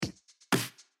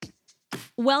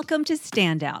Welcome to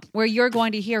Standout, where you're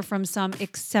going to hear from some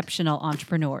exceptional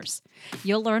entrepreneurs.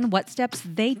 You'll learn what steps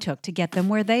they took to get them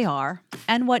where they are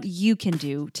and what you can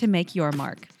do to make your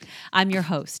mark. I'm your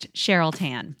host, Cheryl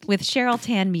Tan, with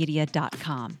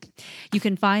CherylTanMedia.com. You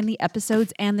can find the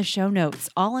episodes and the show notes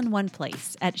all in one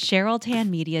place at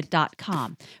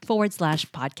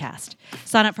CherylTanMedia.com/podcast.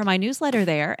 Sign up for my newsletter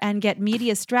there and get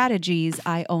media strategies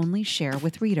I only share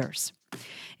with readers.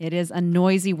 It is a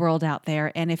noisy world out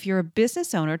there, and if you're a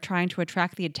business owner trying to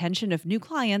attract the attention of new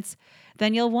clients,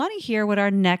 then you'll want to hear what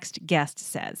our next guest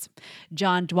says.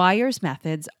 John Dwyer's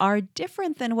methods are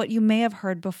different than what you may have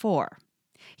heard before.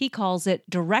 He calls it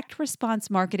direct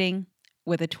response marketing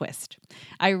with a twist.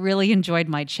 I really enjoyed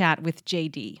my chat with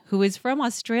JD, who is from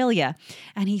Australia,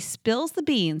 and he spills the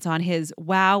beans on his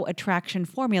wow attraction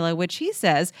formula, which he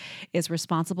says is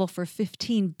responsible for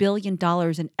 $15 billion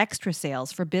in extra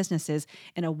sales for businesses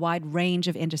in a wide range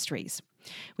of industries.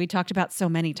 We talked about so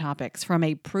many topics, from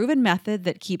a proven method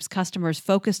that keeps customers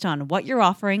focused on what you're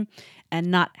offering and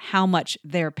not how much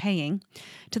they're paying,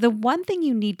 to the one thing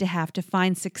you need to have to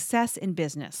find success in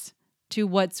business, to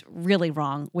what's really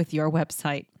wrong with your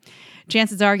website.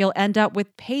 Chances are you'll end up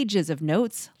with pages of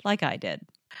notes like I did.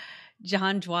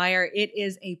 John Dwyer, it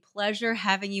is a pleasure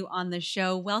having you on the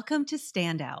show. Welcome to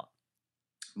Standout.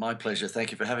 My pleasure.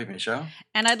 Thank you for having me, Cheryl.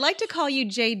 And I'd like to call you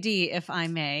JD, if I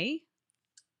may.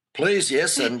 Please,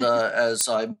 yes. And as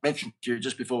I mentioned to you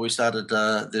just before we started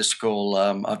this call,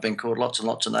 I've been called lots and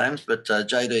lots of names, but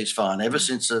JD is fine. Ever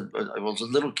since I was a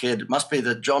little kid, it must be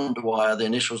that John Dwyer, the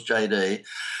initials JD,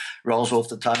 rolls off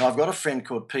the tongue. I've got a friend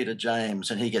called Peter James,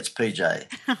 and he gets PJ.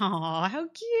 Oh, how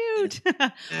cute.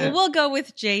 Yeah. Well, we'll go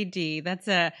with JD. That's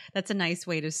a nice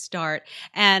way to start.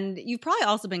 And you've probably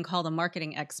also been called a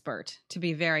marketing expert, to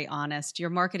be very honest.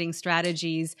 Your marketing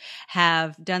strategies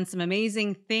have done some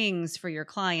amazing things for your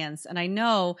clients. And I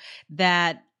know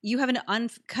that you have an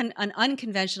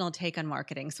unconventional take on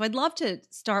marketing. So I'd love to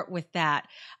start with that.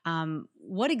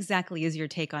 What exactly is your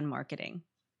take on marketing?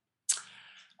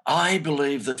 I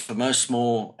believe that for most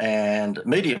small and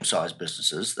medium-sized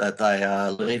businesses that they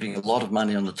are leaving a lot of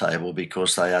money on the table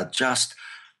because they are just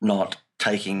not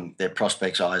taking their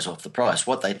prospects' eyes off the price.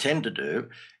 What they tend to do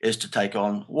is to take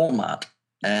on Walmart.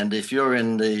 And if you're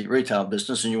in the retail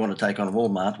business and you want to take on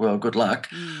Walmart, well, good luck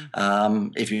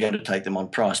if you're going to take them on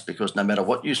price, because no matter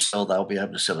what you sell, they'll be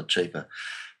able to sell it cheaper.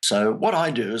 So what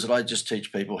I do is that I just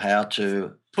teach people how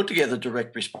to put together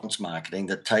direct response marketing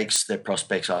that takes their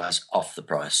prospects' eyes off the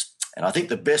price. And I think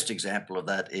the best example of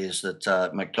that is that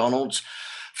McDonald's,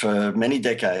 for many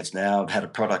decades now, have had a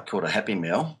product called a Happy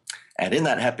Meal. And in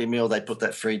that Happy Meal, they put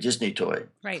that free Disney toy.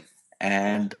 Right.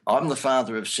 And I'm the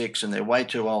father of 6, and they're way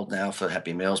too old now for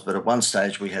Happy Meals. But at one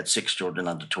stage, we had 6 children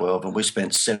under 12, and we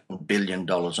spent $7 billion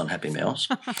on Happy Meals.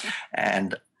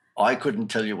 And I couldn't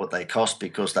tell you what they cost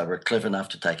because they were clever enough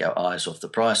to take our eyes off the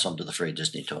price onto the free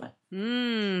Disney toy.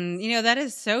 That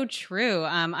is so true.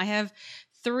 I have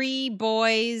 3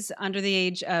 boys under the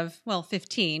age of,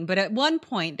 15, but at one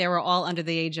point they were all under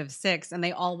the age of 6 and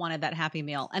they all wanted that Happy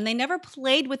Meal. And they never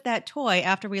played with that toy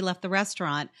after we left the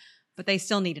restaurant, but they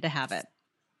still needed to have it.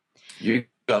 You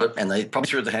got it, and they probably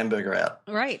threw the hamburger out.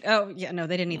 Right. Oh, yeah, no,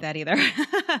 they didn't eat that either.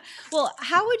 Well,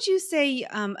 how would you say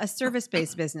a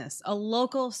service-based business, a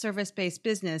local service-based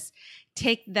business,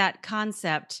 take that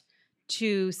concept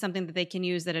to something that they can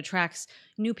use that attracts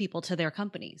new people to their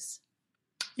companies?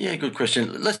 Yeah, good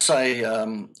question. Let's say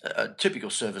a typical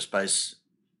service-based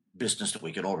business that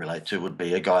we can all relate to would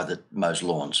be a guy that mows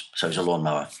lawns. So he's a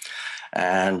lawnmower.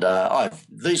 And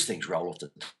these things roll off the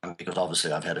tongue because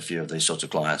obviously I've had a few of these sorts of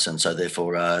clients. And so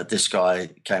therefore this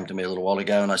guy came to me a little while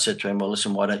ago and I said to him, well,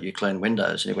 listen, why don't you clean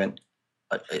windows? And he went,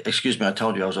 excuse me, I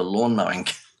told you I was a lawn mowing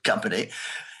company.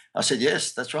 I said,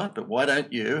 yes, that's right. But why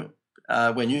don't you,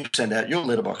 when you send out your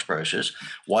letterbox brochures,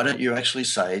 why don't you actually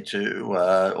say to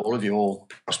all of your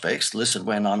prospects, listen,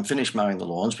 when I'm finished mowing the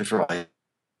lawns, before I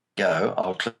go,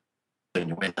 I'll clean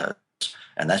your windows.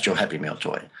 And that's your Happy Meal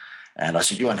toy. And I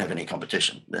said, you won't have any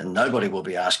competition. Then nobody will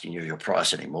be asking you your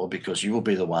price anymore because you will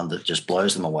be the one that just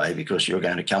blows them away because you're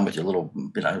going to come with your little,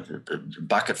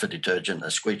 bucket for detergent, a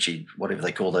squeegee, whatever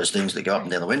they call those things that go up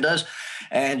and down the windows,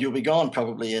 and you'll be gone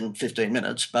probably in 15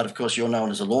 minutes. But, of course, you're known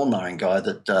as a lawn mowing guy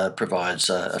that provides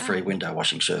a free window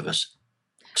washing service.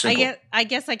 I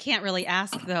guess I can't really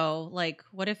ask, though, like,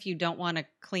 what if you don't want to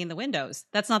clean the windows?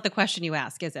 That's not the question you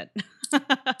ask, is it?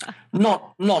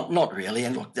 Not really.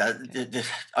 And look,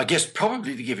 I guess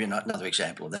probably to give you another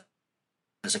example of that,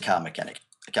 as a car mechanic.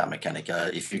 a car mechanic.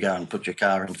 If you go and put your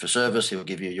car in for service, he'll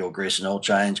give you your grease and oil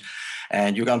change,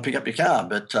 and you'll go and pick up your car.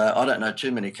 But I don't know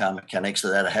too many car mechanics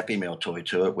that add a Happy Meal toy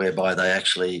to it, whereby they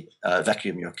actually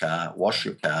vacuum your car, wash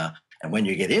your car, and when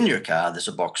you get in your car, there's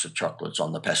a box of chocolates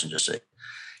on the passenger seat.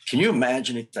 Can you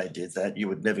imagine if they did that? You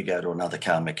would never go to another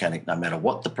car mechanic, no matter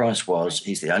what the price was.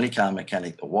 He's the only car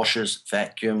mechanic that washes,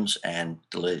 vacuums, and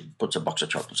puts a box of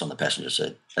chocolates on the passenger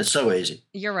seat. It's so easy.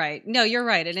 You're right. No, you're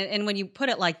right. And when you put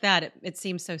it like that, it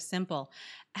seems so simple.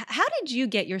 How did you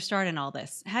get your start in all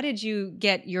this? How did you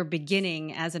get your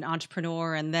beginning as an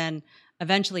entrepreneur and then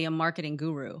eventually a marketing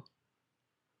guru?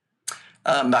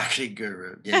 Marketing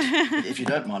guru, yes. If you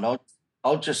don't mind,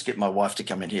 I'll just get my wife to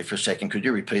come in here for a second. Could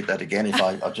you repeat that again? If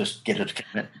I'll just get her to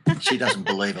come in. She doesn't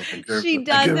believe I'm a guru. She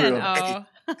doesn't. Oh.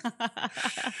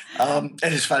 And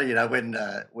it's funny,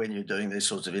 when you're doing these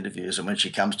sorts of interviews and when she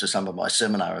comes to some of my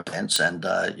seminar events, and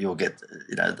you'll get,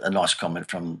 a nice comment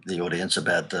from the audience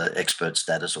about expert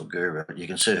status or guru. You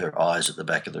can see her eyes at the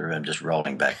back of the room just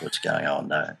rolling backwards going, oh,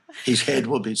 no. His head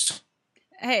will be...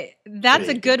 Hey, that's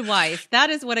a good wife.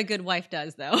 That is what a good wife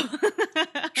does, though.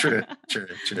 True.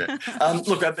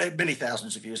 Look, many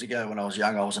thousands of years ago when I was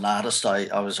young, I was an artist.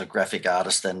 I was a graphic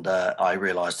artist, and I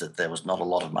realised that there was not a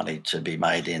lot of money to be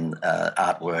made in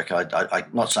artwork. I'm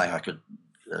not saying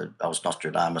I was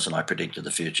Nostradamus and I predicted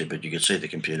the future, but you could see the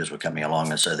computers were coming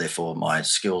along, and so therefore my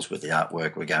skills with the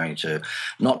artwork were going to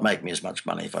not make me as much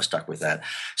money if I stuck with that.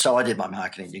 So I did my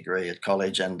marketing degree at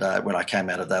college, and when I came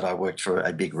out of that, I worked for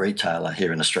a big retailer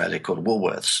here in Australia called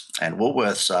Woolworths. And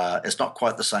Woolworths, it's not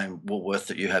quite the same Woolworth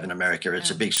that you have in America.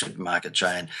 It's a big supermarket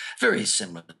chain, very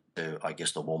similar to, I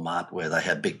guess, the Walmart, where they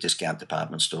have big discount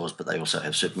department stores, but they also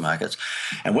have supermarkets.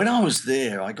 And when I was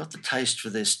there, I got the taste for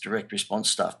this direct response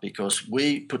stuff because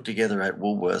we put together at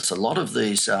Woolworths a lot of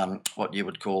these, what you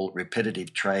would call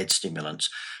repetitive trade stimulants,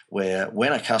 where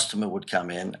when a customer would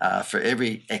come in, for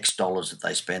every X dollars that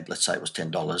they spent, let's say it was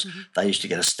 $10, they used to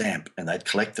get a stamp, and they'd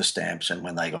collect the stamps. And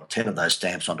when they got 10 of those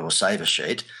stamps onto a saver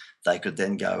sheet, they could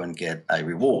then go and get a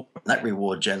reward. And that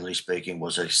reward, generally speaking,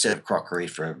 was a set of crockery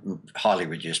for a highly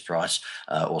reduced price,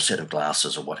 or set of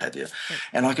glasses or what have you. Right.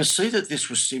 And I could see that this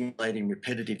was stimulating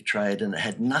repetitive trade, and it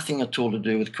had nothing at all to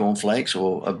do with cornflakes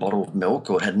or a bottle of milk,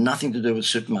 or it had nothing to do with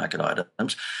supermarket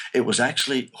items. It was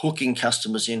actually hooking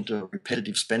customers into a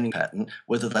repetitive spending pattern,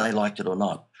 whether they liked it or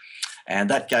not. And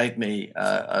that gave me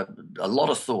a lot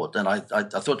of thought. And I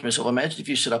thought to myself, imagine if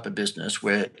you set up a business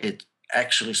where it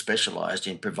actually specialised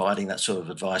in providing that sort of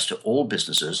advice to all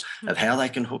businesses of how they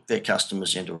can hook their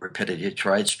customers into a repetitive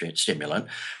trade stimulant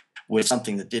with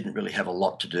something that didn't really have a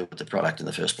lot to do with the product in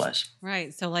the first place.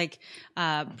 Right. So like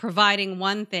providing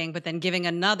one thing, but then giving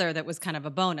another that was kind of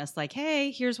a bonus, like, hey,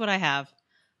 here's what I have.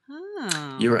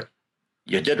 Oh.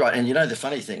 You're dead right. And the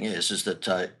funny thing is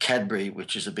that Cadbury,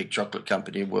 which is a big chocolate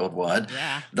company worldwide,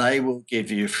 they will give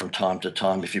you from time to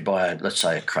time, if you buy, let's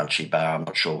say, a Crunchy bar, I'm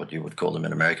not sure what you would call them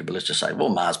in America, but let's just say, well,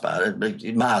 Mars bar.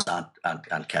 Mars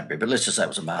aren't Cadbury, but let's just say it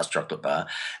was a Mars chocolate bar.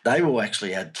 They will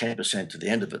actually add 10% to the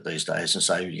end of it these days and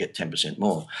say you get 10%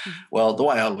 more. Mm-hmm. Well, the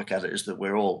way I look at it is that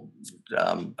we're all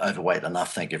overweight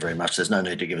enough, thank you very much. There's no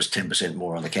need to give us 10%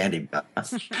 more on the candy bar.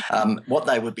 What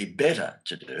they would be better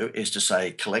to do is to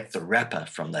say, collect the wrapper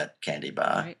from that candy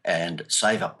bar and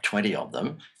save up 20 of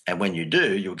them. And when you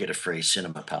do, you'll get a free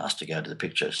cinema pass to go to the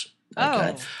pictures.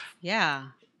 Okay? Oh, yeah.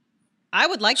 I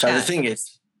would like that. So the thing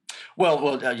is,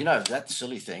 that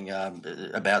silly thing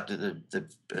about the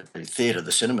theatre,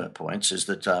 the cinema points, is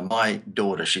that my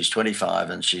daughter, she's 25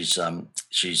 and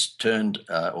she's turned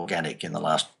organic in the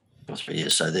last 3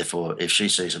 years. So therefore, if she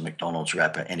sees a McDonald's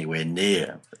wrapper anywhere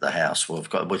near the house,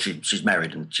 she's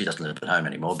married and she doesn't live at home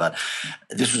anymore. But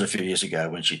this was a few years ago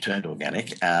when she turned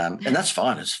organic, and that's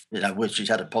fine. It's she's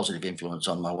had a positive influence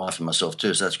on my wife and myself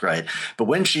too, so that's great. But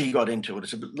when she got into it,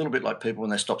 it's a little bit like people when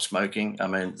they stop smoking. I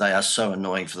mean, they are so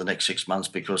annoying for the next 6 months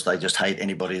because they just hate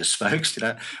anybody who smokes.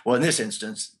 Well, in this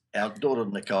instance, our daughter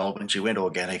Nicole, when she went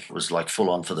organic, was like full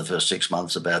on for the first 6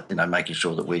 months about making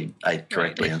sure that we ate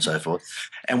correctly and so forth.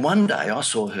 And one day I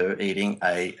saw her eating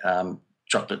a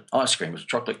chocolate ice cream. It was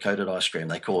chocolate coated ice cream.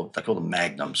 They call them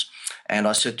Magnums. And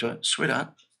I said to her,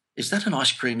 "Sweetheart, is that an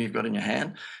ice cream you've got in your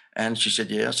hand?" And she said,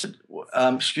 "Yeah." I said,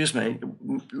 "Excuse me,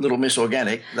 little Miss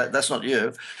Organic, that's not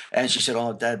you." And she said,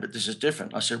 "Oh, Dad, but this is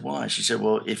different." I said, "Why?" She said,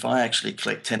 "Well, if I actually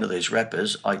collect 10 of these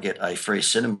wrappers, I get a free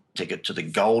cinema ticket to the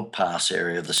Gold Pass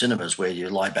area of the cinemas where you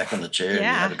lie back on the chair and you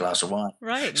have a glass of wine."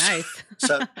 Right, nice.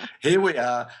 So here we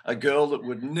are, a girl that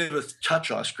would never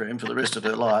touch ice cream for the rest of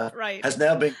her life has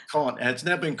now been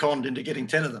conned into getting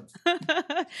 10 of them.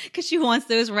 Because she wants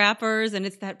those wrappers, and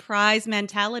it's that prize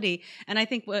mentality. And I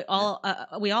think we all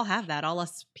have that. All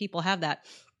us people have that.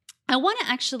 I want to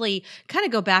actually kind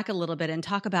of go back a little bit and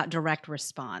talk about direct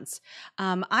response.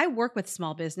 I work with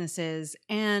small businesses,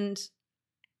 and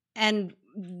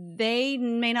they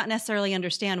may not necessarily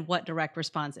understand what direct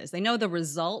response is. They know the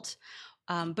result,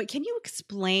 but can you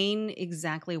explain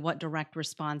exactly what direct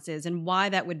response is and why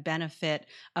that would benefit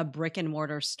a brick and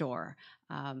mortar store,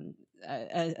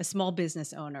 a small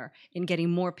business owner, in getting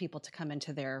more people to come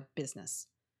into their business?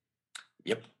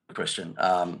 Yep, good question.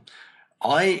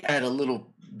 I add a little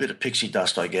bit of pixie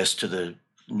dust, I guess, to the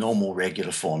normal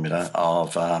regular formula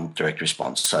of direct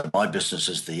response. So my business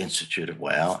is the Institute of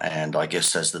Wow, and I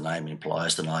guess as the name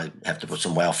implies, then I have to put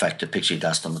some wow factor pixie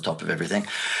dust on the top of everything.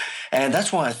 And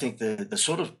that's why I think the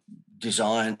sort of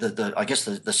design,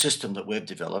 the system that we've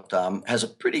developed has a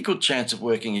pretty good chance of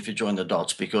working if you join the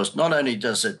dots, because not only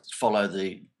does it follow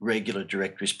the regular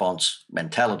direct response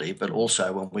mentality, but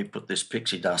also when we put this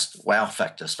pixie dust wow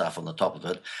factor stuff on the top of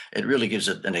it, it really gives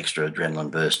it an extra adrenaline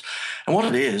burst. And what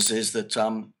it is that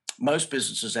most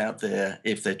businesses out there,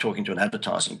 if they're talking to an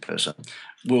advertising person,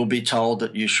 will be told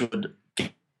that you should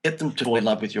get them to fall in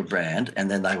love with your brand, and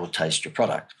then they will taste your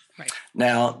product. Right.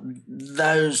 Now,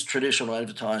 those traditional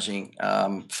advertising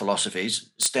philosophies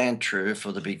stand true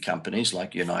for the big companies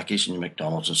like your Nikes and your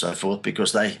McDonald's and so forth,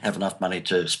 because they have enough money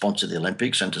to sponsor the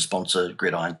Olympics and to sponsor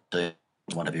Gridiron Team,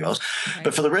 whatever else. Right.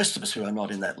 But for the rest of us who are not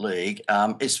in that league,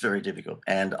 it's very difficult.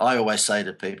 And I always say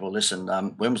to people, listen,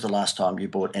 when was the last time you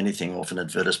bought anything off an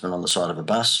advertisement on the side of a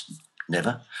bus?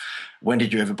 Never. When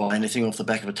did you ever buy anything off the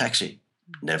back of a taxi?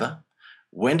 Never.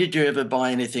 When did you ever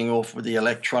buy anything off with the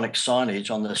electronic signage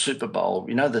on the Super Bowl?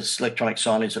 You know, this electronic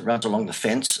signage that runs along the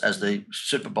fence as the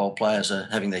Super Bowl players are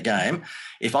having their game.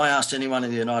 If I asked anyone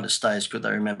in the United States, could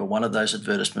they remember one of those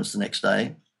advertisements the next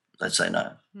day? They'd say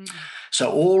no. Mm-hmm. So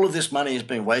all of this money has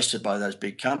been wasted by those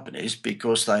big companies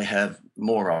because they have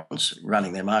morons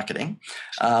running their marketing.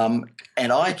 And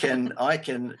I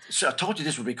can. So I told you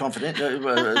this would be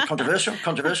controversial.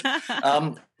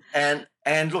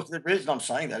 And look, the reason I'm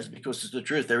saying that is because it's the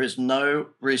truth. There is no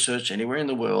research anywhere in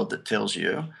the world that tells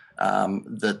you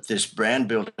that this brand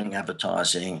building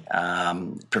advertising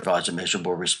provides a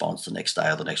measurable response the next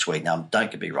day or the next week. Now, don't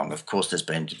get me wrong. Of course, there's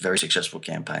been very successful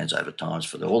campaigns over time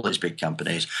for all these big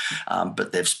companies,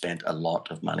 but they've spent a lot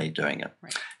of money doing it.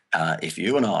 Right. If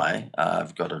you and I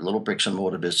have got a little bricks and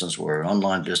mortar business, we're an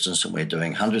online business, and we're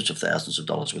doing hundreds of thousands of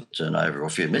dollars worth of turnover, or a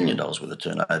few $1 million worth of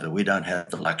turnover, we don't have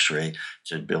the luxury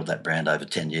to build that brand over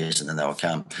 10 years and then they'll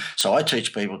come. So I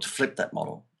teach people to flip that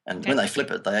model. And when they flip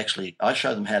it, I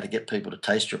show them how to get people to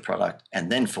taste your product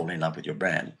and then fall in love with your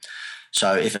brand.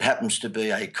 So if it happens to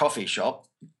be a coffee shop,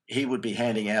 he would be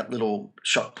handing out little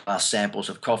shot glass samples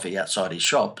of coffee outside his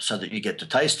shop so that you get to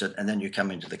taste it, and then you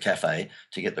come into the cafe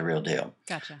to get the real deal.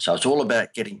 Gotcha. So it's all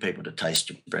about getting people to taste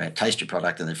your brand, taste your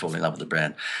product, and then fall in love with the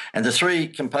brand. And the three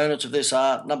components of this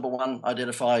are, number one,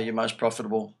 identify your most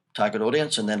profitable target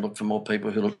audience and then look for more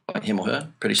people who look like him or her.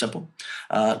 Pretty simple.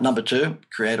 Number two,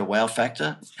 create a wow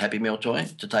factor, Happy Meal toy,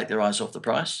 to take their eyes off the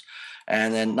price.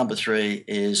 And then number three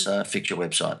is fix your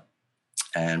website.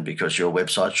 And because your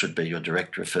website should be your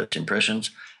director of first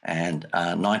impressions, and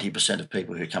 90% of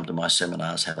people who come to my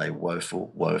seminars have a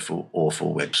woeful,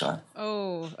 awful website.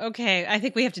 Oh, okay. I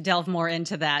think we have to delve more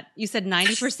into that. You said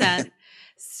 90%.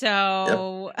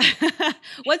 So yep.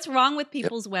 What's wrong with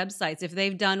people's websites if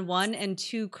they've done 1 and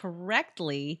 2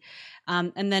 correctly,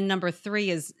 and then number 3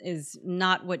 is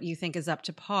not what you think is up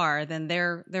to par? Then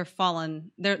they're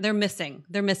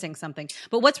missing something.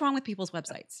 But what's wrong with people's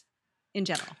websites in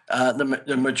general?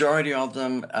 The majority of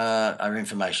them are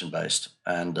information-based,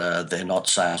 and they're not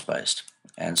sales-based.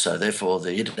 And so, therefore,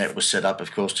 the internet was set up,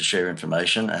 of course, to share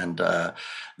information. And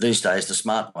these days, the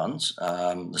smart ones,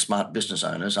 the smart business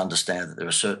owners, understand that there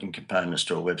are certain components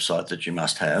to a website that you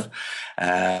must have.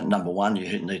 Number one,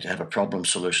 you need to have a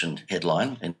problem-solution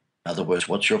headline. In other words,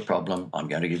 what's your problem? I'm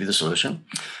going to give you the solution.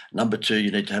 Number two,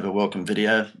 you need to have a welcome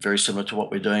video, very similar to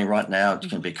what we're doing right now. It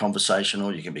can be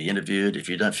conversational. You can be interviewed. If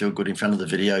you don't feel good in front of the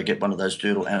video, get one of those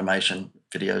doodle animation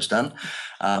videos done.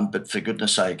 But for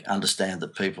goodness sake, understand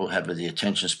that people have the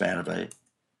attention span of a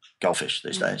goldfish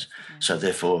these days. So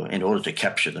therefore, in order to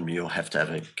capture them, you'll have to have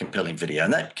a compelling video.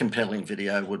 And that compelling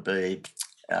video would be,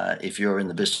 if you're in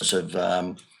the business of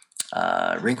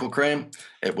wrinkle cream,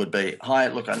 it would be, hi,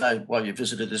 look, I know while you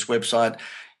visited this website,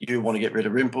 you want to get rid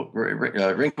of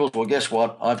wrinkles. Well, guess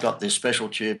what? I've got this special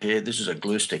tube here. This is a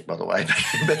glue stick, by the way.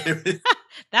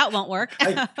 That won't work.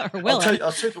 Hey, Or will it?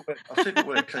 I'll see if it works. I'll see if it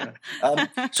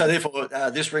works. So therefore,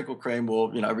 this wrinkle cream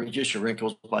will, reduce your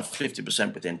wrinkles by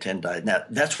 50% within 10 days. Now,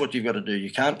 that's what you've got to do.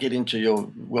 You can't get into your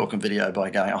welcome video by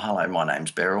going, oh, hello, my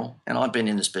name's Beryl, and I've been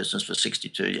in this business for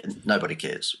 62 years. Nobody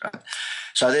cares, right?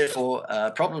 So therefore,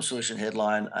 problem solution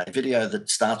headline, a video that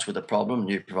starts with a problem, and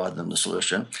you provide them the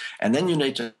solution, and then you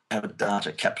need to have a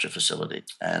data capture facility.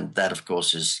 And that, of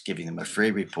course, is giving them a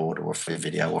free report or a free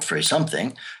video or free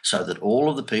something so that all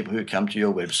of the people who come to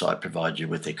your website provide you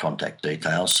with their contact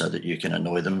details so that you can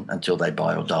annoy them until they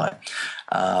buy or die.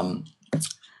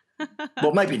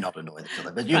 Well, maybe not annoy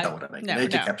them, but you know what I mean. You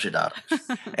need to capture data.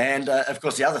 And, of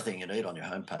course, the other thing you need on your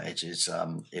homepage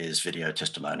is video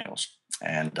testimonials.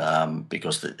 And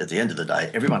because at the end of the day,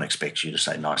 everyone expects you to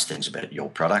say nice things about your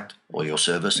product or your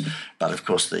service. But, of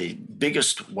course, the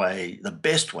best way,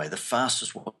 the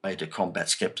fastest way to combat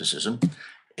skepticism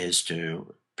is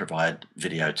to provide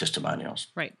video testimonials.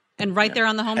 Right. And there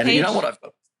on the homepage. And you know what I've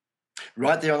got?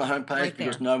 Right there on the homepage,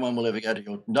 because no one will ever go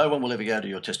to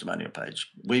your testimonial page.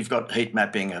 We've got heat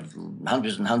mapping of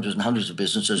hundreds and hundreds and hundreds of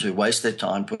businesses who waste their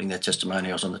time putting their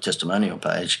testimonials on the testimonial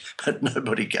page, but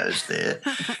nobody goes there.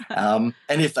 And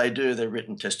if they do, they're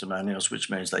written testimonials, which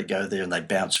means they go there and they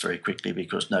bounce very quickly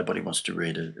because nobody wants to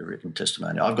read a written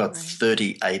testimonial. I've got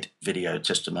 38 video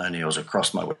testimonials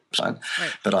across my website,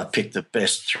 but I picked the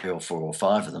best 3 or 4 or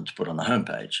 5 of them to put on the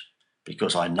homepage,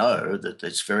 because I know that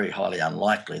it's very highly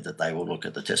unlikely that they will look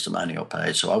at the testimonial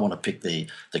page. So I want to pick the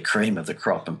cream of the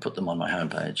crop and put them on my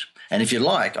homepage. And if you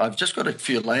like, I've just got a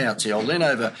few layouts here. I'll lean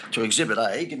over to Exhibit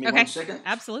A. Give me 1 second.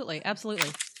 Absolutely.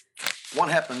 What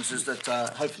happens is that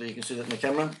hopefully you can see that in the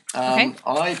camera.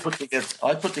 I put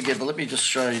together. Let me just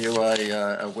show you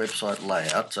a website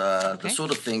layout. The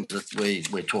sort of things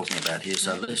that we're talking about here.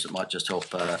 So at least it might just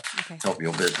help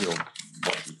your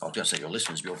I was going to say your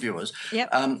listeners, your viewers. Yep.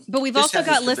 But we've also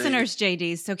got listeners,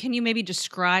 JD. So can you maybe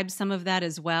describe some of that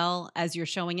as well as you're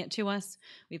showing it to us?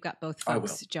 We've got both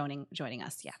folks joining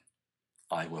us. Yeah.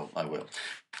 I will.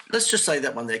 Let's just say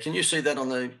that one there. Can you see that on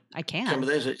the? I can. Camera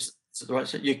there? Is it the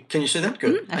right? Can you see that?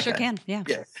 Good. I sure can. Yeah.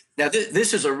 Now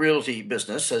this is a realty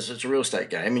business, as it's a real estate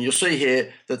game, and you'll see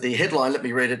here that the headline. Let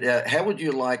me read it. How would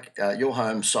you like your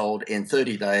home sold in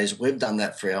 30 days? We've done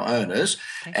that for our owners,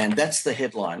 and that's the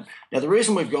headline. Now the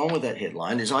reason we've gone with that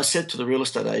headline is I said to the real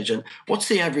estate agent, "What's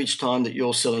the average time that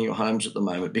you're selling your homes at the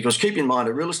moment?" Because keep in mind,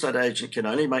 a real estate agent can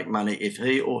only make money if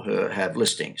he or her have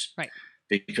listings. Right.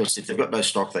 Because if they've got no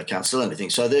stock, they can't sell anything.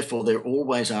 So therefore, they're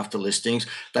always after listings.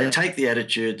 They take the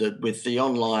attitude that with the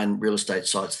online real estate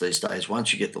sites these days,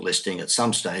 once you get the listing, at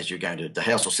some stage the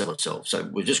house will sell itself. So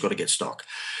we've just got to get stock.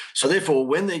 So therefore,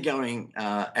 when they're going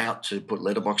out to put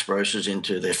letterbox brochures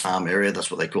into their farm area, that's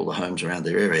what they call the homes around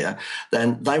their area,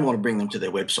 then they want to bring them to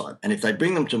their website. And if they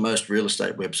bring them to most real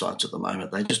estate websites at the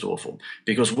moment, they're just awful,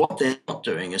 because what they're not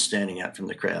doing is standing out from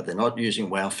the crowd. They're not using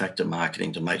wow factor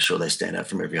marketing to make sure they stand out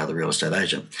from every other real estate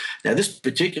agent. Now, this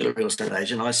particular real estate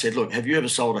agent, I said, look, have you ever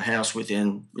sold a house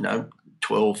within,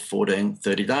 12, 14,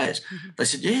 30 days? Mm-hmm. They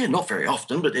said, yeah, not very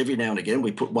often, but every now and again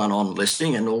we put one on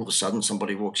listing and all of a sudden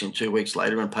somebody walks in 2 weeks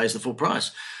later and pays the full price.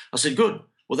 I said, good.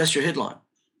 Well, that's your headline.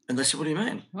 And they said, what do you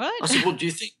mean? What? I said, well, do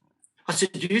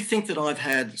you think that I've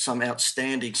had some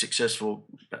outstanding successful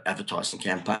advertising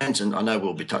campaigns? And I know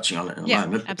we'll be touching on it in a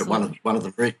moment, absolutely. But one of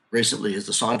them recently is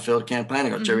the Seinfeld campaign. I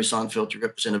got Jerry Seinfeld to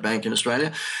represent a bank in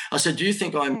Australia. I said, do you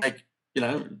think I make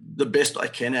the best I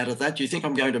can out of that? Do you think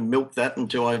I'm going to milk that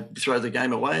until I throw the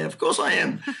game away? Of course I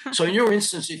am. So in your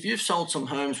instance, if you've sold some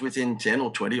homes within 10 or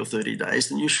 20 or 30 days,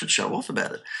 then you should show off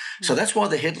about it. So that's why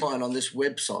the headline on this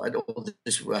website or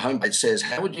this homepage says,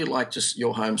 how would you like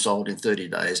your home sold in 30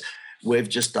 days? We've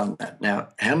just done that. Now,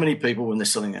 how many people when they're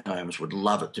selling their homes would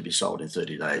love it to be sold in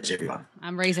 30 days? Everyone.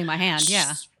 I'm raising my hand.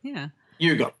 Yeah.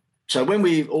 You got it. So when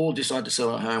we all decide to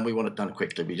sell our home, we want it done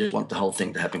quickly. We just want the whole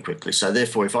thing to happen quickly. So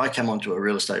therefore, if I come onto a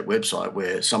real estate website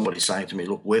where somebody's saying to me,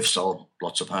 look, we've sold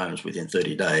lots of homes within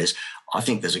 30 days, I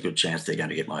think there's a good chance they're going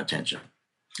to get my attention.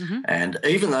 Mm-hmm. And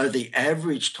even though the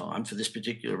average time for this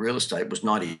particular real estate was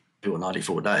 92 or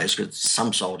 94 days, because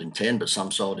some sold in 10, but some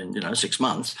sold in 6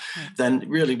 months, then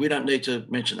really we don't need to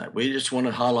mention that. We just want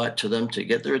to highlight to them to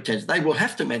get their attention. They will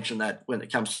have to mention that when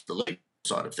it comes to the legal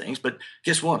side of things, but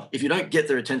guess what? If you don't get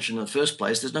their attention in the first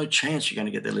place, there's no chance you're going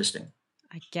to get their listing.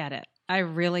 I get it. I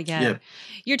really get it.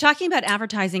 You're talking about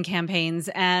advertising campaigns,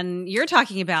 and you're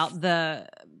talking about the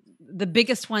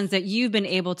biggest ones that you've been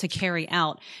able to carry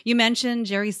out. You mentioned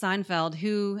Jerry Seinfeld,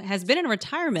 who has been in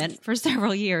retirement for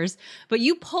several years, but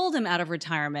you pulled him out of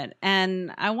retirement,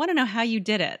 and I want to know how you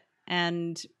did it.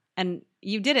 And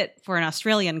you did it for an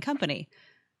Australian company.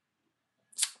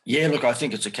 Yeah, look, I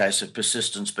think it's a case of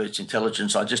persistence beats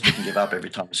intelligence. I just didn't give up every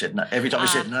time he said no. Every time he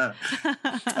said no.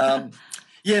 Ah. Um,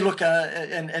 yeah, look,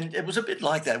 and it was a bit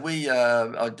like that.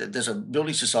 There's a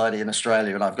building society in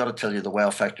Australia, and I've got to tell you the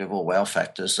wow factor of all wow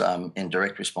factors in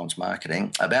direct response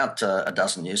marketing. About a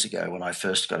dozen years ago, when I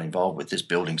first got involved with this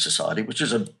building society, which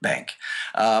is a bank,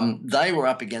 they were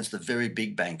up against the very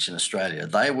big banks in Australia.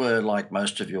 They were, like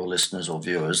most of your listeners or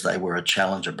viewers, they were a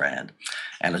challenger brand.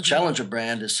 And a challenger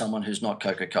brand is someone who's not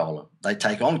Coca-Cola. They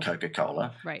take on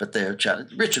Coca-Cola, Right. but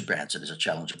Richard Branson is a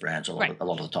challenger brand Right. a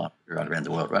lot of the time right around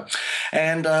the world, right?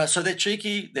 And so they're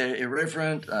cheeky, they're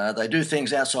irreverent, they do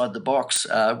things outside the box,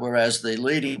 whereas the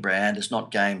leading brand is not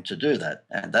game to do that.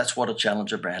 And that's what a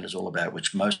challenger brand is all about,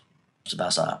 which most of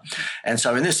us are. And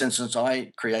so in this instance,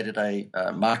 I created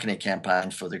a marketing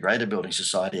campaign for the Greater Building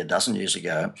Society a dozen years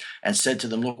ago and said to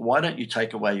them, look, why don't you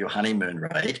take away your honeymoon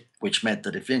rate, which meant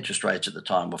that if interest rates at the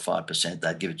time were 5%,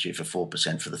 they'd give it to you for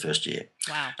 4% for the first year.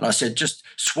 Wow. And I said, just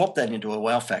swap that into a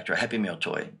wow factor, a Happy Meal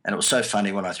toy. And it was so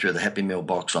funny when I threw the Happy Meal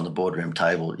box on the boardroom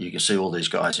table, you can see all these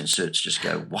guys in suits just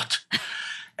go, what?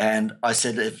 And I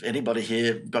said, if anybody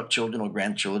here got children or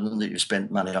grandchildren that you've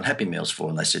spent money on Happy Meals for?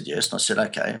 And they said yes. And I said,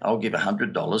 okay, I'll give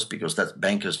 $100 because that's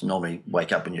bankers normally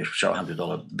wake up when you show a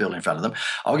 $100 bill in front of them.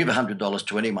 I'll give $100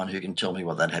 to anyone who can tell me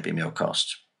what that Happy Meal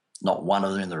costs. Not one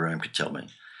of them in the room could tell me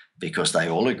because they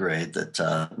all agreed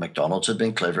that McDonald's had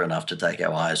been clever enough to take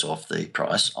our eyes off the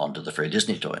price onto the free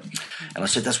Disney toy. And I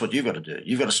said, that's what you've got to do.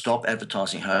 You've got to stop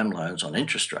advertising home loans on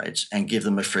interest rates and give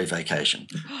them a free vacation.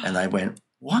 And they went,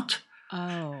 what?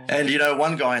 Oh. And,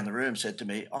 one guy in the room said to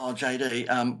me, oh,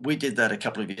 JD, we did that a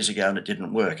couple of years ago and it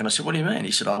didn't work. And I said, what do you mean?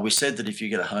 He said, we said that if you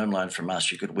get a home loan from us,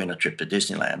 you could win a trip to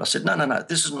Disneyland. I said, no,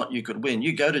 this is not you could win.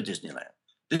 You go to Disneyland.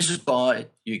 This is buy,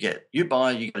 you get. You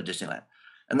buy, you go to Disneyland.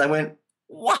 And they went,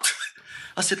 what?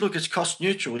 I said, look, it's cost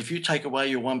neutral. If you take away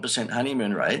your 1%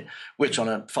 honeymoon rate, which on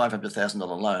a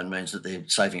 $500,000 loan means that they're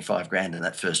saving $5,000 in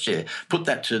that first year, put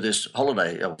that to this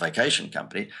holiday or vacation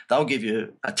company, they'll give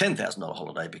you a $10,000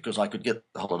 holiday because I could get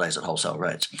the holidays at wholesale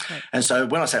rates. Right. And so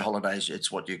when I say holidays,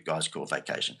 it's what you guys call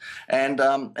vacation. And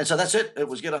so that's it. It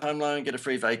was get a home loan, get a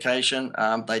free vacation.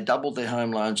 They doubled their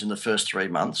home loans in the first 3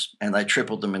 months and they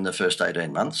tripled them in the first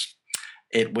 18 months.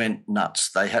 It went nuts.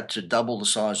 They had to double the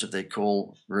size of their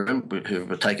call room, who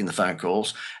were taking the phone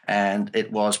calls, and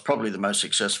it was probably the most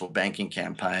successful banking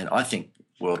campaign, I think,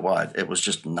 worldwide. It was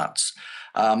just nuts.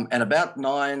 And about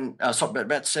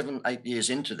 7, 8 years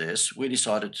into this, we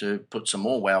decided to put some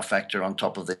more wow factor on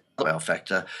top of the wow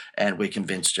factor, and we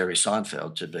convinced Jerry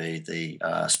Seinfeld to be the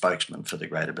spokesman for the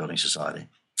Greater Building Society.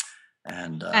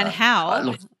 And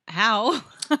how? How?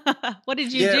 What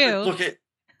did you do? Look,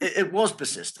 it was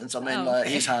persistence. I mean,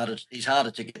 he's harder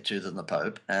to get to than the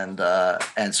Pope, and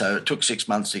so it took 6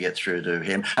 months to get through to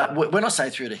him. When I say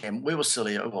through to him, we were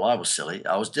silly. Well, I was silly.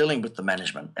 I was dealing with the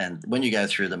management, and when you go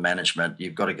through the management,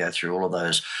 you've got to go through all of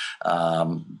those.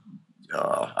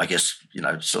 I guess,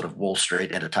 sort of Wall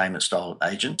Street entertainment style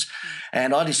agents.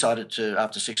 And I decided to,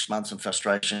 after 6 months of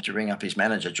frustration, to ring up his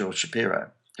manager, George Shapiro,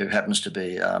 who happens to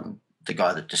be the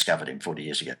guy that discovered him 40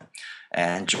 years ago.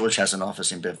 And George has an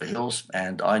office in Beverly Hills,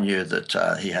 and I knew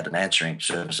that he had an answering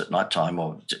service at night time,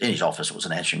 or in his office it was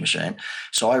an answering machine.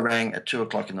 So I rang at 2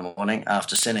 o'clock in the morning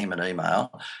after sending him an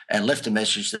email and left a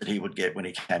message that he would get when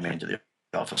he came into the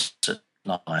office at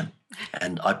 9.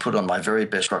 And I put on my very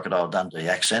best Crocodile Dundee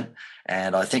accent,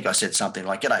 and I think I said something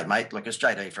like, "G'day, mate. Look, it's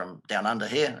JD from Down Under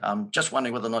here. I'm just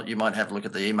wondering whether or not you might have a look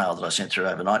at the email that I sent through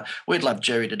overnight. We'd love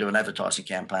Jerry to do an advertising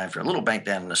campaign for a little bank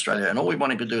down in Australia, and all we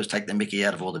want him to do is take the mickey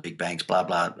out of all the big banks, blah,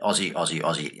 blah,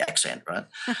 Aussie accent, right?"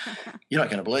 You're not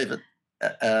going to believe it.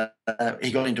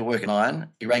 He got into work at 9.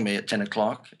 He rang me at 10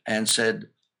 o'clock and said,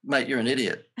 "Mate, you're an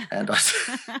idiot." And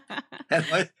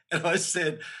I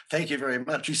said, "Thank you very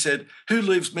much." He said, "Who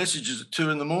leaves messages at 2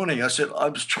 in the morning?" I said, "I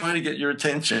was trying to get your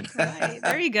attention." Right,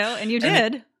 there you go. And you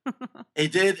did. He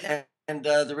did. And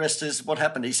the rest is what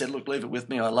happened. He said, "Look, leave it with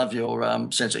me. I love your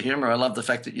sense of humour. I love the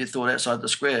fact that you thought outside the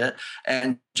square."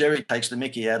 And Jerry takes the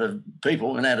mickey out of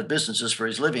people and out of businesses for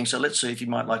his living. So let's see if he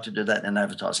might like to do that in an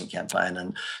advertising campaign.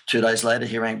 And 2 days later,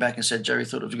 he rang back and said, "Jerry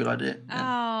thought it was a good idea."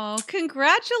 Yeah. Oh,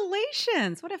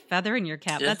 congratulations. What a feather in your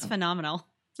cap. Yeah. That's phenomenal.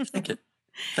 Thank you.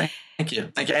 Thank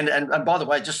you. And by the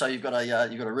way, just so you've got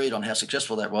a read on how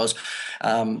successful that was,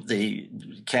 the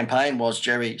campaign was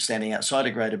Jerry standing outside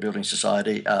a Greater Building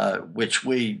Society, which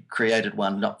we created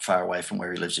one not far away from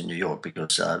where he lives in New York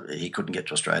because he couldn't get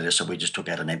to Australia. So we just took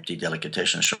out an empty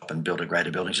delicatessen shop and built a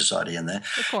Greater Building Society in there.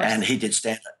 Of course. And he did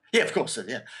stand. Yeah, of course.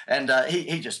 Yeah. And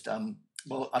he just.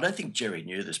 Well, I don't think Jerry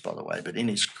knew this, by the way, but in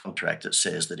his contract it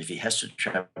says that if he has to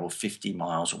travel 50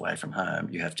 miles away from home,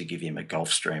 you have to give him a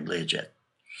Gulfstream Learjet.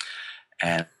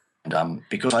 And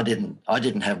because I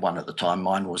didn't have one at the time,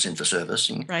 mine was in for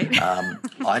servicing. Right.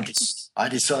 I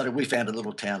decided, we found a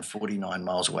little town 49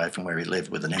 miles away from where he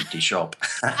lived with an empty shop.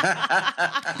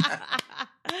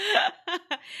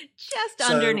 Just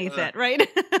underneath it, right?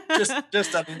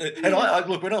 just underneath. And I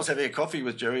look, when I was having a coffee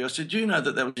with Jerry, I said, "Do you know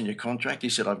that was in your contract?" He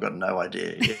said, "I've got no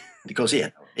idea." Yeah, because he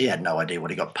had no idea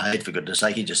what he got paid, for goodness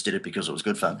sake. He just did it because it was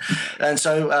good fun. And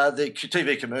so the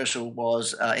TV commercial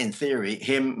was, in theory,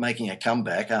 him making a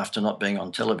comeback after not being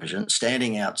on television,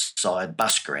 standing outside,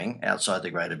 buskering outside the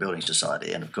Greater Building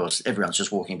Society. And, of course, everyone's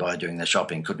just walking by doing their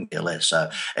shopping, couldn't care less. So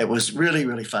it was really,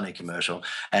 really funny commercial.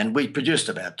 And we produced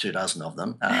about 24 of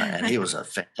them. And he was a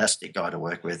fantastic guy to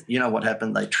work with. You know what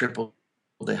happened? They tripled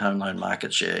their home loan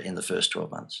market share in the first 12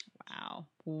 months.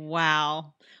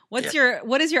 Wow. What is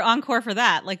your encore for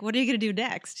that? Like, what are you going to do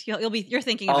next? You're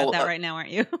thinking about that right now,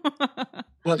 aren't you?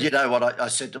 Well, you know what? I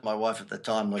said to my wife at the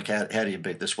time, look, how do you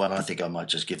beat this one? I think I might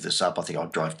just give this up. I think I'll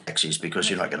drive taxis because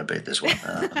you're not going to beat this one.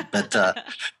 But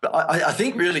I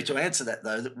think really to answer that,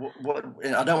 though,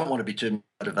 I don't want to be too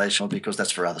motivational because that's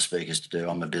for other speakers to do.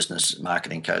 I'm a business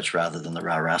marketing coach rather than the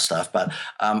rah-rah stuff. But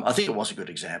I think it was a good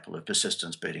example of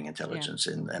persistence beating intelligence.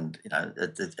 Yeah. And you know,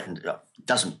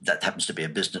 that happens to be a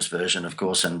business version, of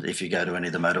course. And if you go to any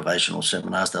of the motivational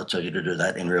seminars, they'll tell you to do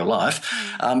that in real life.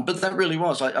 But that really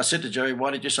was. I said to Jerry,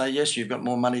 why did you say yes? You've got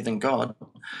more money than God.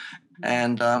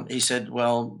 And he said,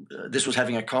 well, this was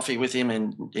having a coffee with him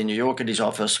in New York at his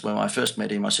office. When I first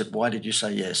met him, I said, why did you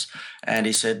say yes? And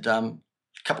he said, a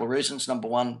couple of reasons. Number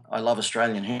one, I love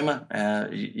Australian humour.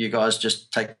 You guys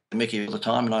just take the mickey all the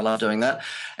time, and I love doing that.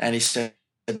 And he said,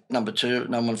 number two,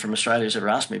 no one from Australia has ever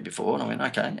asked me before. And I went,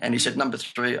 okay. And he said, number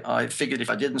three, I figured if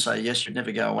I didn't say yes, you'd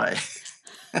never go away.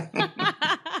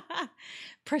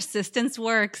 Persistence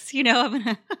works. I'm going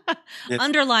to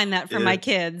underline that for my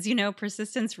kids.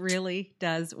 Persistence really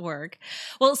does work.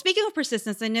 Well, speaking of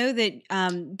persistence, I know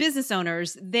that business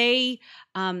owners, they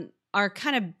are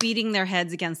kind of beating their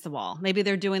heads against the wall. Maybe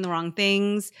they're doing the wrong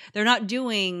things. They're not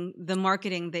doing the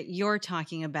marketing that you're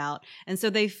talking about. And so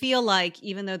they feel like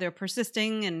even though they're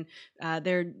persisting and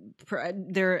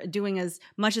they're doing as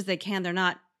much as they can, they're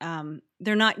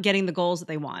not getting the goals that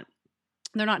they want.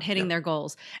 They're not hitting their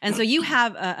goals. And so you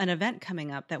have an event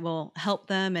coming up that will help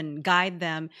them and guide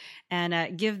them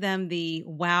and give them the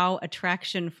wow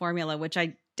attraction formula, which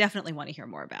I definitely want to hear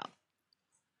more about.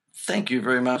 Thank you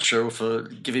very much, Cheryl, for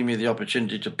giving me the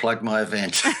opportunity to plug my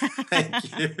event.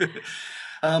 Thank you.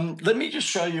 Let me just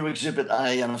show you Exhibit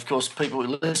A, and of course, people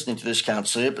listening to this can't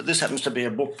see it, but this happens to be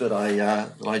a book that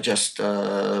I just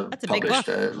That's a published.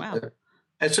 Big book. Wow.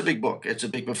 It's a big book.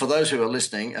 For those who are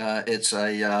listening, it's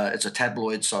a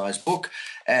tabloid-sized book,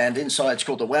 and inside it's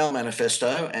called the Wow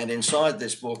Manifesto. And inside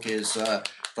this book is the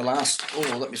last.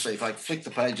 Oh, let me see if I flick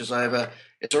the pages over.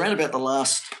 It's around about the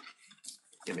last.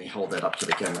 Let me hold that up to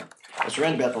the camera. It's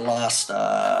around about the last,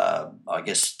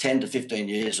 10 to 15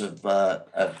 years of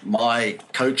my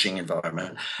coaching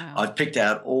environment. Wow. I've picked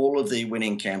out all of the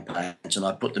winning campaigns and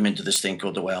I put them into this thing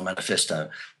called the Wow Manifesto.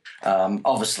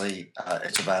 Obviously,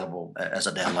 it's available as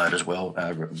a download as well.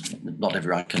 Not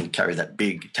everyone can carry that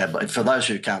big tablet. For those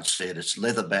who can't see it, it's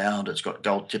leather bound. It's got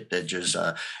gold tipped edges.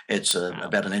 It's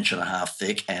about 1.5 inches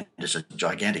thick, and it's a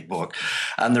gigantic book.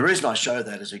 And the reason I show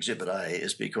that as Exhibit A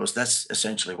is because that's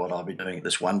essentially what I'll be doing at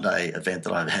this one-day event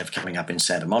that I have coming up in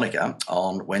Santa Monica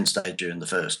on Wednesday, June the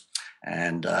 1st.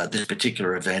 And this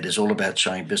particular event is all about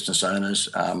showing business owners,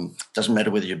 doesn't matter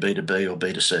whether you're B2B or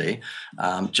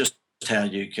B2C, just how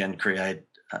you can create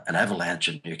an avalanche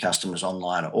of new customers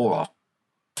online or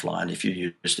offline if you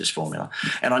use this formula.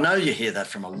 And I know you hear that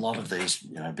from a lot of these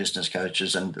business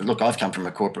coaches. And look, I've come from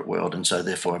a corporate world, and so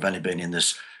therefore I've only been in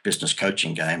this business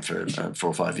coaching game for 4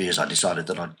 or 5 years. I decided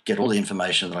that I'd get all the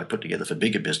information that I put together for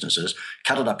bigger businesses,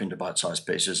 cut it up into bite-sized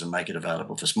pieces and make it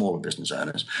available for smaller business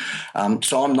owners.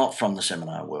 So I'm not from the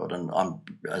seminar world, and I'm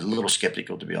a little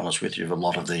skeptical, to be honest with you, of a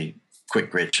lot of the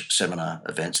quick rich seminar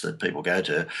events that people go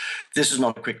to. This is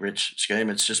not a quick rich scheme.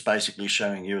 It's just basically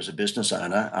showing you as a business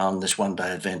owner on this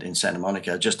one-day event in Santa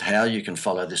Monica just how you can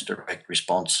follow this direct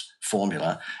response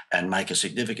formula and make a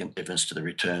significant difference to the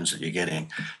returns that you're getting.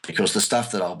 Because the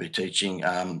stuff that I'll be teaching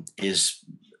is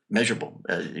measurable.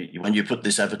 When you put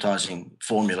this advertising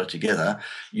formula together,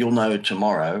 you'll know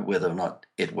tomorrow whether or not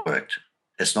it worked.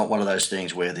 It's not one of those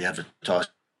things where the advertising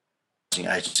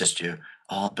agent says to you,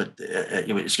 but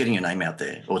it's getting your name out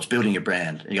there, or it's building your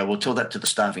brand. And you go, well, tell that to the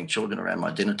starving children around my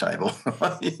dinner table.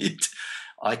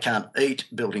 I can't eat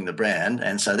building the brand.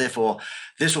 And so therefore,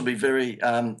 this will be very,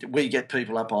 we get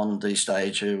people up on the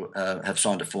stage who have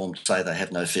signed a form to say they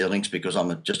have no feelings because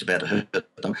I'm just about to hurt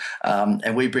them.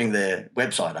 And we bring their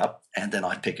website up and then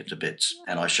I pick it to bits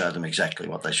and I show them exactly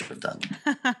what they should have done.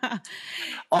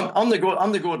 I'm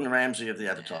the Gordon Ramsay of the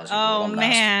advertising. Oh,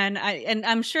 man. And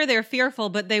I'm sure they're fearful,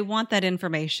 but they want that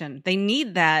information. They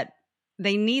need that.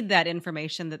 They need that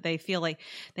information that they feel like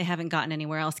they haven't gotten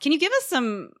anywhere else. Can you give us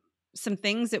some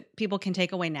things that people can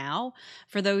take away now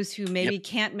for those who maybe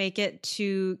can't make it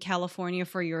to California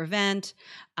for your event,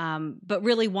 but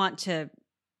really want to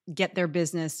get their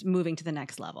business moving to the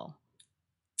next level?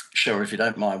 Sure. If you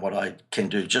don't mind what I can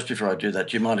do, just before I do that,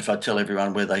 do you mind if I tell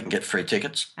everyone where they can get free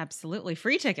tickets? Absolutely.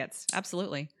 Free tickets.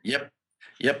 Absolutely. Yep.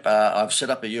 I've set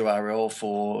up a URL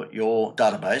for your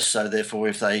database. So therefore,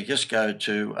 if they just go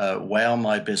to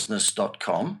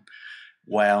wowmybusiness.com,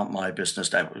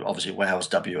 obviously wow is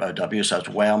W-O-W, so it's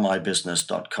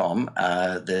wowmybusiness.com.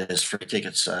 There's free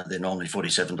tickets. They're normally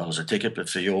 $47 a ticket, but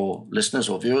for your listeners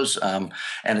or viewers, and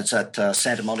it's at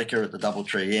Santa Monica at the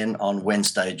Doubletree Inn on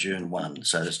Wednesday, June 1.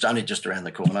 So it's only just around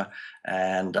the corner,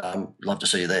 and love to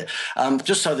see you there.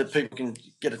 Just so that people can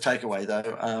get a takeaway,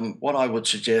 though, what I would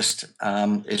suggest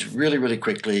is really, really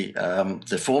quickly,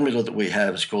 the formula that we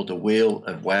have is called the Wheel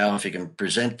of Wow. If you can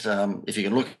present, if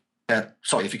you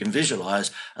can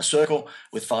visualize a circle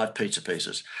with 5 pizza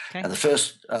pieces. Okay. And the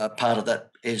first part of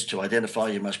that is to identify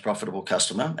your most profitable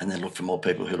customer and then look for more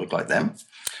people who look like them.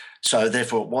 So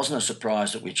therefore, it wasn't a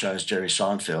surprise that we chose Jerry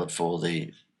Seinfeld for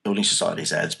the Building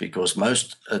Society's ads, because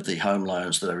most of the home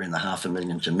loans that are in the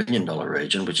 $500,000 to $1 million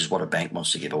region, which is what a bank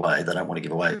wants to give away, they don't want to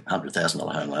give away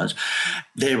 $100,000 home loans,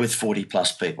 they're with 40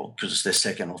 plus people because it's their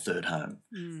second or third home.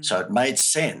 So it made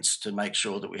sense to make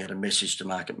sure that we had a message to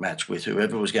market match with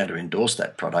whoever was going to endorse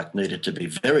that product needed to be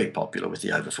very popular with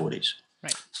the over 40s.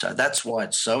 Right. So that's why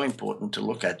it's so important to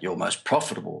look at your most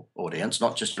profitable audience,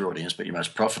 not just your audience, but your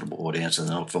most profitable audience, and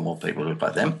then look for more people who look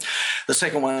like them. The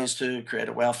second one is to create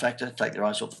a wow factor, take their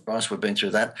eyes off the price. We've been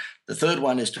through that. The third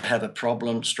one is to have a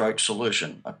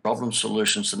problem/solution, a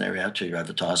problem-solution scenario to your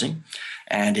advertising.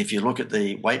 And if you look at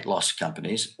the weight loss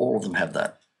companies, all of them have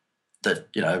that.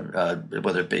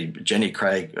 Whether it be Jenny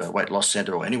Craig Weight Loss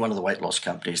Centre or any one of the weight loss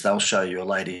companies, they'll show you a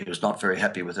lady who's not very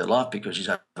happy with her life because she's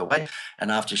overweight.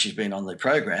 And after she's been on the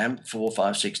program, 4,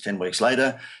 5, 6, 10 weeks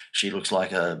later, she looks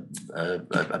like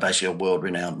basically a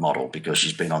world-renowned model because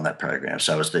she's been on that program.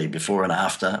 So it's the before and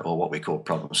after, or what we call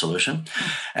problem solution.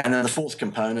 And then the fourth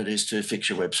component is to fix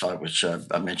your website, which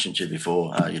I mentioned to you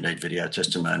before. You need video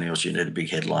testimonials. You need a big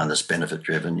headline that's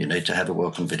benefit-driven. You need to have a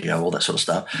welcome video, all that sort of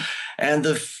stuff. And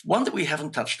the one that we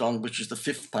haven't touched on, which is the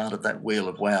fifth part of that Wheel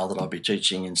of Wow that I'll be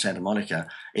teaching in Santa Monica,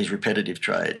 is repetitive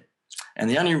trade. And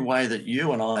the only way that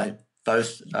you and I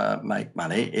both make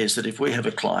money is that if we have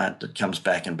a client that comes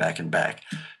back and back and back,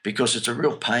 because it's a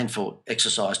real painful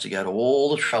exercise to go to all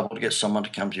the trouble to get someone to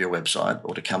come to your website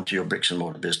or to come to your bricks and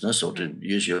mortar business or to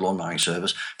use your lawn mowing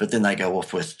service, but then they go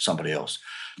off with somebody else.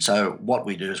 So what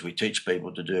we do is we teach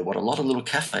people to do what a lot of little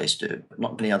cafes do, but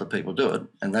not many other people do it,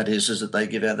 and that is that they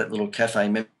give out that little cafe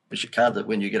membership card that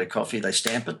when you get a coffee, they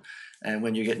stamp it, and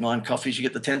when you get 9 coffees, you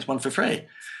get the 10th one for free.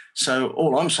 So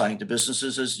all I'm saying to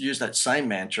businesses is use that same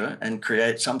mantra and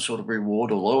create some sort of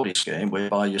reward or loyalty scheme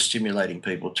whereby you're stimulating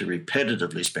people to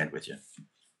repetitively spend with you.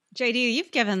 JD,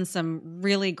 you've given some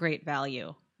really great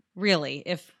value. Really,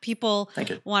 if people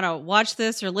want to watch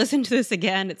this or listen to this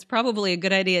again, it's probably a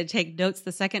good idea to take notes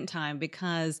the second time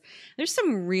because there's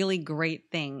some really great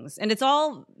things. And it's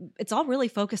all really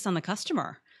focused on the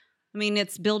customer. I mean,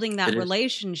 it's building that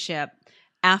relationship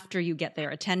after you get their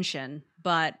attention.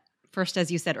 But first,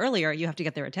 as you said earlier, you have to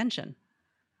get their attention.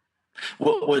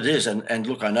 Well, it is. And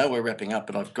look, I know we're wrapping up,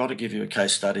 but I've got to give you a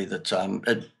case study that,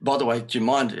 by the way, do you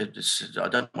mind, I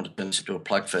don't want to turn this into a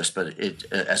plug fest, but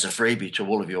as a freebie to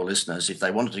all of your listeners, if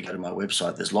they wanted to go to my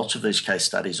website, there's lots of these case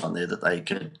studies on there that they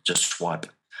could just swipe.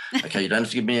 Okay, you don't have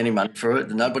to give me any money for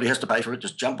it. Nobody has to pay for it.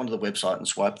 Just jump onto the website and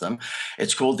swipe them.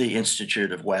 It's called the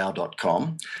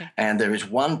instituteofwow.com. Okay. And there is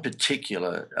one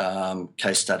particular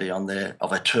case study on there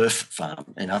of a turf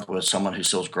farm. In other words, someone who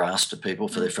sells grass to people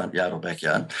for their front yard or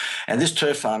backyard. And this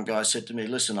turf farm guy said to me,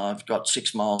 listen, I've got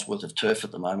 6 miles worth of turf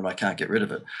at the moment. I can't get rid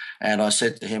of it. And I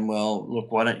said to him, well,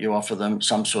 look, why don't you offer them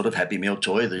some sort of Happy Meal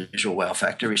toy, the usual wow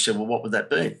factor? He said, well, what would that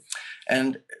be?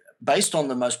 And based on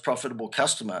the most profitable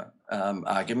customer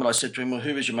argument, I said to him, well,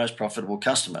 who is your most profitable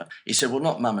customer? He said, well,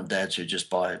 not mum and dads who just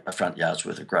buy a front yard's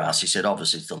worth of grass. He said,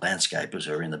 obviously, it's the landscapers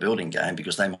who are in the building game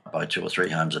because they might buy 2 or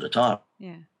 3 homes at a time.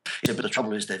 Yeah. He said, but the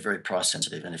trouble is they're very price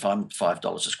sensitive. And if I'm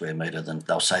 $5 a square metre, then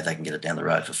they'll say they can get it down the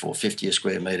road for $4.50 a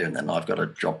square metre, and then I've got to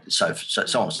drop so on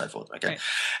and so forth. Okay. Right.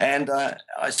 And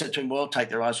I said to him, well, take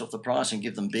their eyes off the price and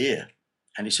give them beer.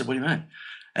 And he said, what do you mean?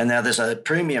 And now there's a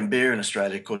premium beer in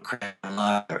Australia called Crown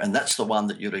Lager, and that's the one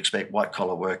that you'd expect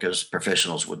white-collar workers,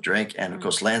 professionals would drink, and, of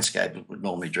course, landscapers would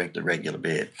normally drink the regular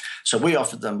beer. So we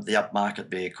offered them the upmarket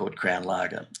beer called Crown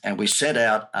Lager, and we sent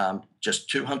out just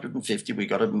 250. We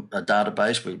got a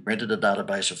database. We rented a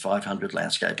database of 500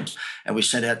 landscapers, and we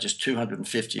sent out just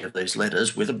 250 of these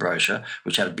letters with a brochure,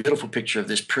 which had a beautiful picture of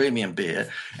this premium beer,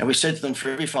 and we said to them, for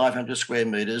every 500 square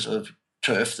metres of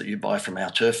turf that you buy from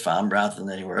our turf farm rather than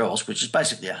anywhere else, which is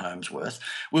basically a home's worth,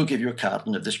 we'll give you a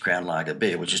carton of this Crown Lager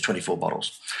beer, which is 24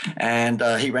 bottles. And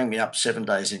he rang me up 7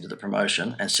 days into the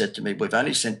promotion and said to me, we've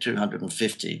only sent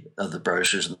 250 of the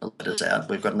brochures and the letters out.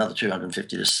 We've got another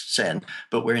 250 to send,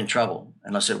 but we're in trouble.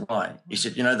 And I said, why? He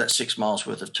said, you know that 6 miles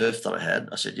worth of turf that I had?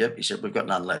 I said, yep. He said, we've got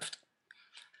none left.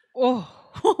 Oh,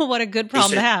 what a good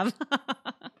problem to have.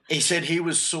 He said he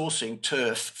was sourcing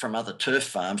turf from other turf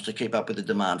farms to keep up with the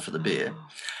demand for the beer.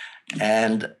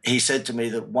 And he said to me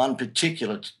that one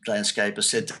particular landscaper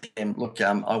said to him, look,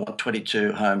 I want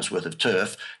 22 homes worth of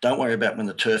turf. Don't worry about when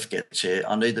the turf gets here.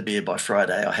 I need the beer by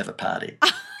Friday. I have a party.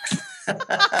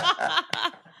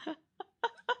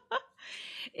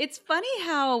 It's funny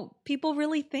how people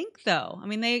really think, though. I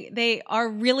mean, they are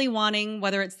really wanting,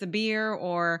 whether it's the beer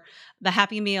or the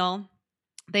Happy Meal,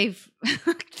 they've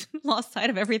lost sight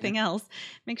of everything else.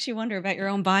 Makes you wonder about your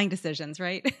own buying decisions,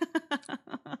 right?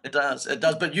 It does.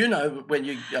 But you know, when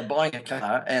you are buying a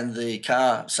car and the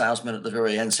car salesman at the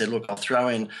very end said, look, I'll throw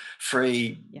in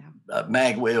free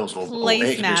mag wheels or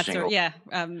air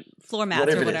conditioning. Floor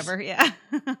mats or whatever. Yeah.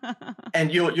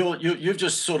 And you've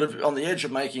just sort of on the edge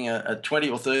of making a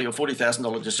 $20,000 or $30,000 or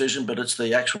 $40,000 decision, but it's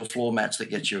the actual floor mats that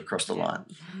get you across the line.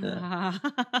 Yeah.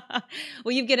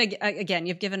 Well, you've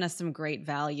given us some great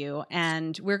value,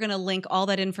 and we're going to link all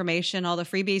that information, all the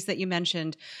freebies that you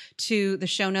mentioned, to the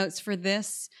show notes for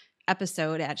this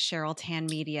episode at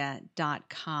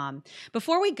CherylTanMedia.com.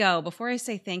 Before I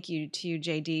say thank you to you,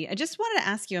 JD, I just wanted to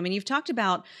ask you, I mean, you've talked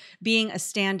about being a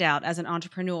standout as an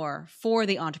entrepreneur for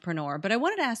the entrepreneur, but I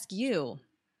wanted to ask you,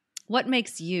 what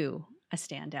makes you a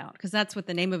standout? Because that's what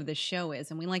the name of the show is,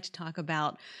 and we like to talk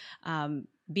about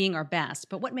being our best,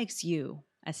 but what makes you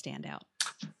a standout?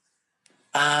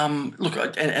 Look,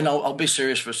 I'll be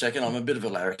serious for a second. I'm a bit of a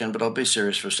larrikin, but I'll be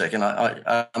serious for a second.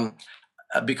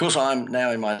 Because I'm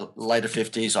now in my later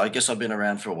 50s, I guess I've been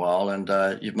around for a while, and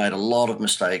you've made a lot of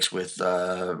mistakes with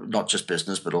not just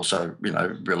business, but also,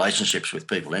 relationships with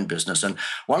people in business. And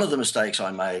one of the mistakes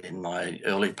I made in my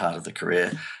early part of the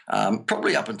career,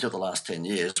 probably up until the last 10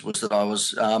 years, was that I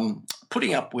was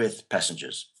putting up with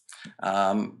passengers.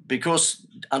 Because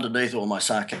underneath all my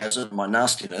sarcasm, my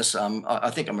nastiness, I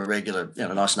think I'm a regular,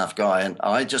 nice enough guy, and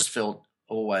I just felt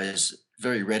always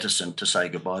very reticent to say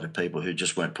goodbye to people who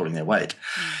just weren't pulling their weight.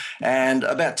 And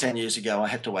about 10 years ago, I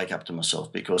had to wake up to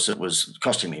myself because it was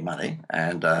costing me money.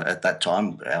 And at that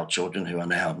time, our children, who are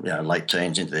now late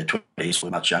teens into their 20s, were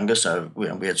much younger, so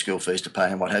we had school fees to pay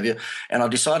and what have you. And I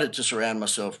decided to surround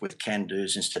myself with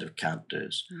can-dos instead of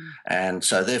can't-dos. And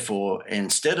so therefore,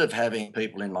 instead of having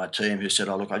people in my team who said,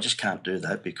 oh, look, I just can't do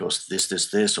that because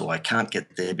this, or I can't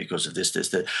get there because of this,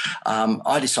 that,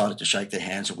 I decided to shake their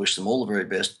hands and wish them all the very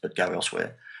best, but go elsewhere.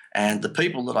 And the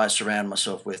people that I surround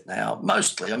myself with now,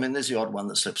 mostly, I mean, there's the odd one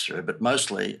that slips through, but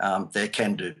mostly they're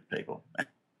can-do people.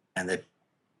 And they're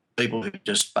people who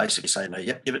just basically say, no,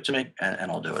 yep, give it to me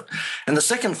and I'll do it. And the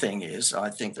second thing is, I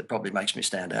think that probably makes me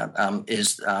stand out,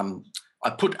 is I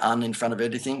put "un" in front of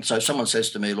everything. So if someone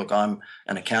says to me, look, I'm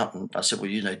an accountant, I said, well,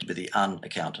 you need to be the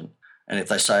un-accountant. And if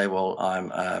they say, well,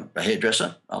 I'm a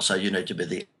hairdresser, I'll say, you need to be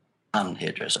the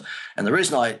hairdresser. And the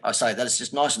reason I say that is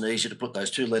just nice and easy to put those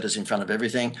two letters in front of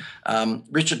everything.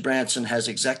 Richard Branson has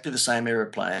exactly the same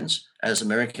aeroplanes as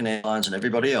American Airlines and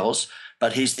everybody else,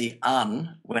 but he's the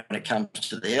when it comes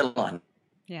to the airline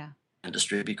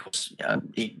industry because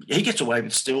he gets away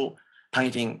with still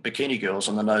painting bikini girls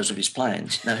on the nose of his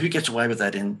planes. Now, who gets away with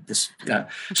that in this?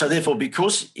 So therefore,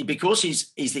 because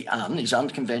he's the he's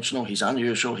unconventional, he's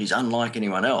unusual, he's unlike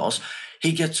anyone else,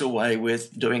 he gets away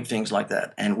with doing things like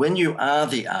that. And when you are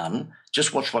the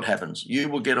just watch what happens. You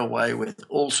will get away with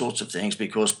all sorts of things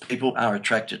because people are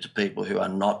attracted to people who are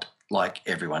not like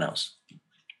everyone else.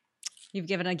 You've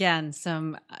given, again,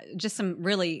 some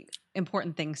really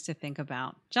important things to think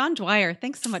about. John Dwyer,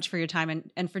 thanks so much for your time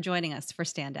and for joining us for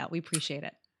Standout. We appreciate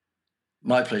it.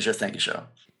 My pleasure. Thank you, Cheryl.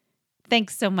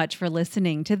 Thanks so much for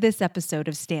listening to this episode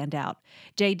of Stand Out.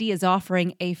 JD is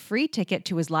offering a free ticket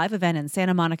to his live event in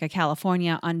Santa Monica,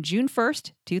 California on June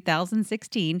 1st,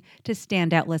 2016 to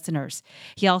Stand Out listeners.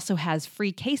 He also has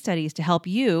free case studies to help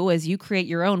you as you create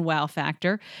your own wow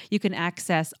factor. You can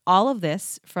access all of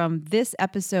this from this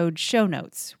episode's show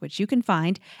notes, which you can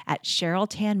find at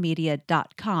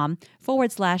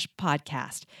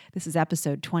CherylTanMedia.com/podcast. This is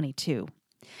episode 22.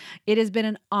 It has been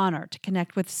an honor to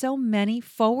connect with so many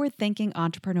forward-thinking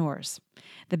entrepreneurs.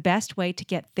 The best way to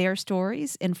get their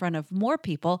stories in front of more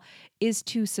people is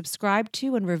to subscribe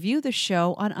to and review the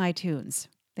show on iTunes.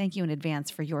 Thank you in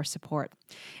advance for your support.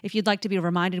 If you'd like to be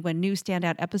reminded when new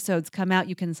Standout episodes come out,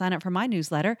 you can sign up for my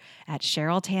newsletter at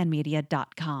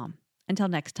CherylTanMedia.com. Until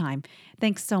next time,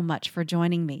 thanks so much for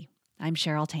joining me. I'm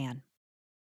Cheryl Tan.